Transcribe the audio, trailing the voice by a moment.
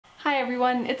Hi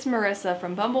everyone, it's Marisa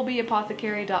from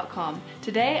BumblebeeApothecary.com.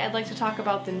 Today I'd like to talk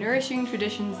about the Nourishing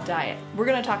Traditions Diet. We're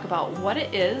going to talk about what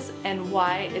it is and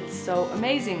why it's so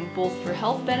amazing, both for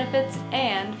health benefits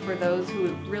and for those who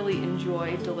really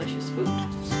enjoy delicious food.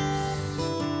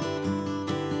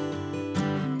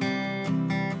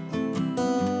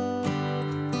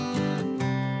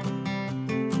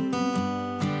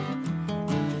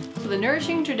 So the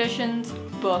Nourishing Traditions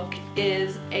book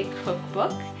is a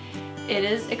cookbook. It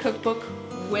is a cookbook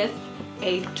with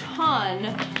a ton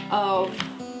of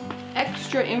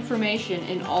extra information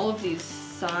in all of these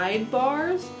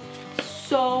sidebars.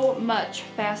 So much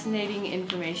fascinating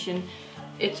information.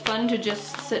 It's fun to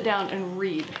just sit down and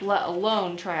read, let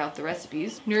alone try out the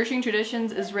recipes. Nourishing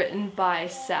Traditions is written by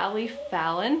Sally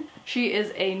Fallon. She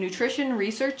is a nutrition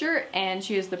researcher and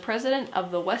she is the president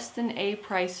of the Weston A.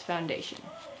 Price Foundation.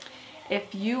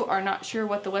 If you are not sure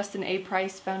what the Weston A.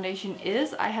 Price Foundation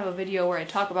is, I have a video where I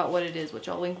talk about what it is, which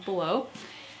I'll link below.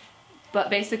 But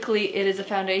basically, it is a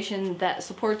foundation that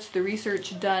supports the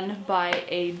research done by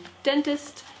a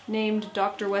dentist named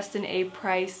Dr. Weston A.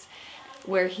 Price,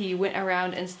 where he went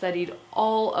around and studied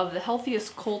all of the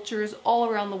healthiest cultures all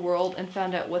around the world and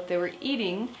found out what they were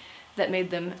eating that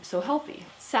made them so healthy.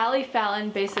 Sally Fallon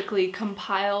basically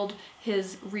compiled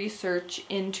his research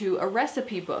into a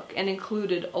recipe book and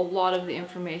included a lot of the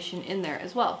information in there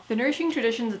as well. The Nourishing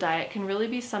Traditions diet can really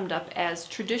be summed up as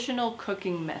traditional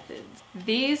cooking methods.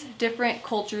 These different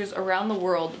cultures around the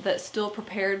world that still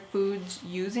prepared foods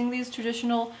using these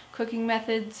traditional cooking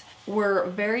methods were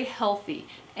very healthy,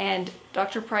 and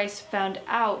Dr. Price found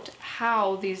out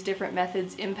how these different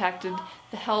methods impacted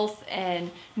the health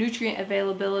and nutrient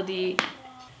availability,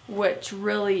 which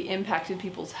really impacted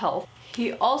people's health.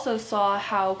 He also saw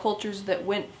how cultures that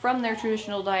went from their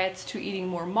traditional diets to eating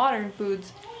more modern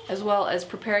foods, as well as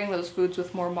preparing those foods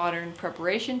with more modern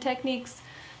preparation techniques,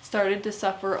 started to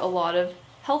suffer a lot of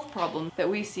health problems that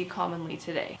we see commonly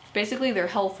today. Basically, their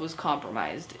health was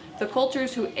compromised. The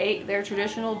cultures who ate their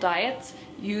traditional diets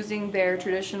using their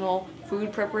traditional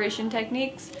food preparation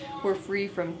techniques were free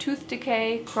from tooth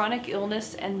decay, chronic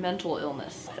illness, and mental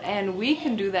illness. And we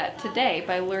can do that today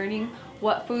by learning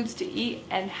what foods to eat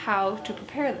and how to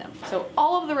prepare them. So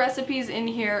all of the recipes in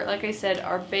here, like I said,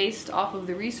 are based off of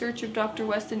the research of Dr.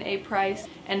 Weston A. Price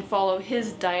and follow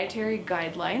his dietary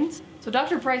guidelines. So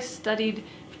Dr. Price studied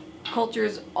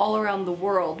cultures all around the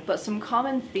world, but some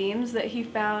common themes that he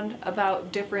found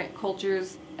about different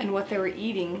cultures and what they were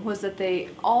eating was that they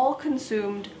all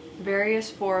consumed various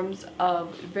forms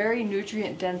of very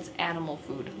nutrient-dense animal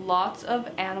food. Lots of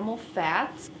animal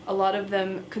fats. A lot of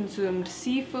them consumed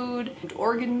seafood,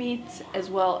 organ meats, as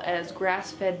well as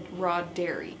grass-fed raw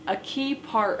dairy. A key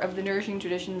part of the Nourishing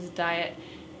Traditions diet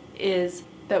is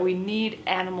that we need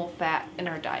animal fat in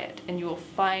our diet, and you will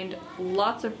find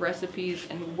lots of recipes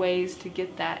and ways to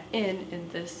get that in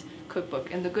this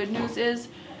cookbook. And the good news is,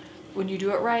 when you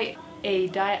do it right, a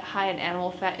diet high in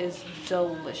animal fat is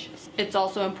delicious. It's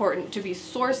also important to be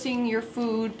sourcing your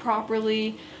food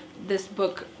properly. This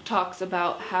book talks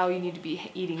about how you need to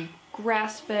be eating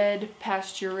grass-fed,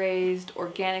 pasture-raised,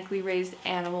 organically raised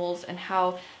animals, and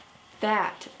how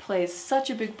that plays such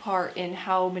a big part in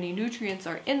how many nutrients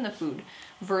are in the food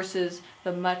versus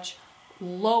the much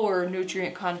lower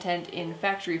nutrient content in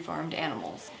factory farmed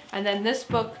animals. And then this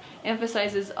book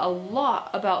emphasizes a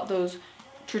lot about those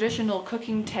traditional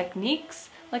cooking techniques.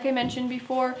 Like I mentioned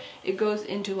before, it goes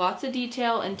into lots of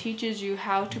detail and teaches you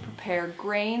how to prepare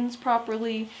grains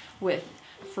properly, with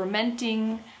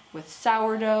fermenting, with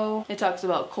sourdough. It talks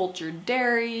about cultured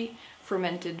dairy,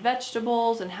 fermented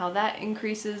vegetables, and how that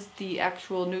increases the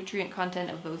actual nutrient content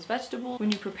of those vegetables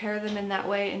when you prepare them in that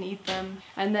way and eat them.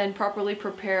 And then properly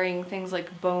preparing things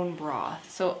like bone broth.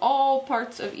 So all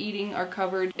parts of eating are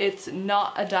covered. It's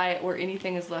not a diet where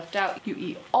anything is left out. You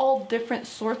eat all different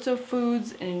sorts of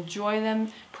foods and enjoy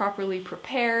them properly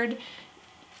prepared.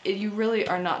 You really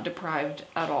are not deprived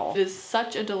at all. It is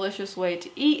such a delicious way to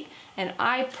eat, and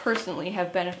I personally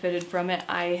have benefited from it.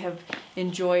 I have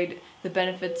enjoyed the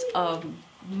benefits of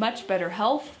much better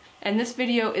health, and this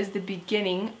video is the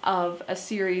beginning of a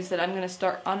series that I'm going to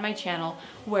start on my channel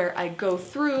where I go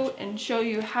through and show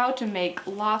you how to make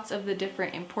lots of the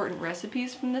different important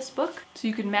recipes from this book so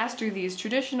you can master these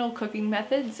traditional cooking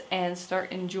methods and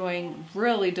start enjoying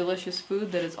really delicious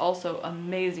food that is also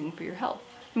amazing for your health.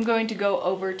 I'm going to go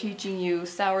over teaching you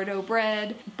sourdough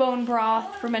bread, bone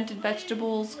broth, fermented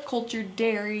vegetables, cultured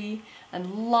dairy,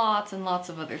 and lots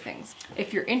of other things.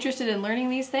 If you're interested in learning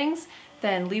these things,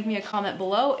 then leave me a comment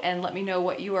below and let me know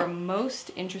what you are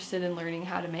most interested in learning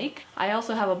how to make. I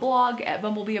also have a blog at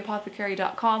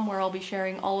bumblebeeapothecary.com where I'll be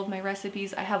sharing all of my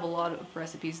recipes. I have a lot of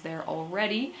recipes there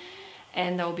already,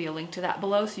 and there will be a link to that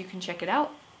below so you can check it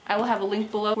out. I will have a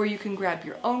link below where you can grab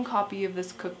your own copy of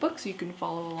this cookbook so you can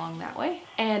follow along that way.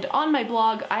 And on my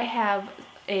blog, I have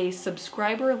a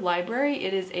subscriber library.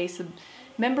 It is a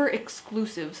member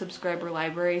exclusive subscriber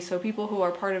library, so people who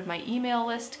are part of my email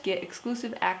list get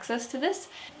exclusive access to this.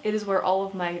 It is where all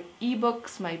of my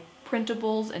ebooks, my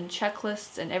printables and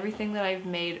checklists and everything that I've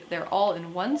made, they're all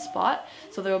in one spot,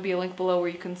 so there will be a link below where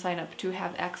you can sign up to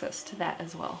have access to that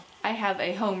as well. I have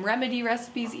a home remedy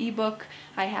recipes ebook,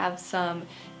 I have some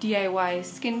DIY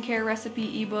skincare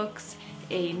recipe ebooks,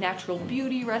 a natural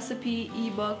beauty recipe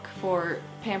ebook for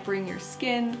pampering your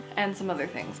skin, and some other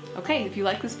things. Okay, if you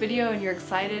like this video and you're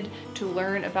excited to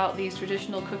learn about these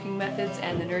traditional cooking methods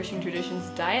and the Nourishing Traditions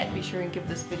diet, be sure and give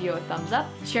this video a thumbs up.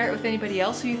 Share it with anybody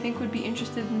else who you think would be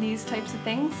interested in these types of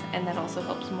things, and that also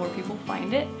helps more people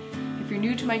find it. If you're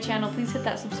new to my channel, please hit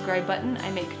that subscribe button.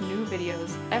 I make new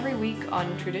videos every week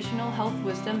on traditional health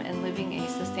wisdom and living a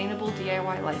sustainable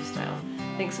DIY lifestyle.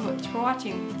 Thanks so much for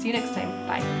watching. See you next time.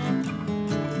 Bye.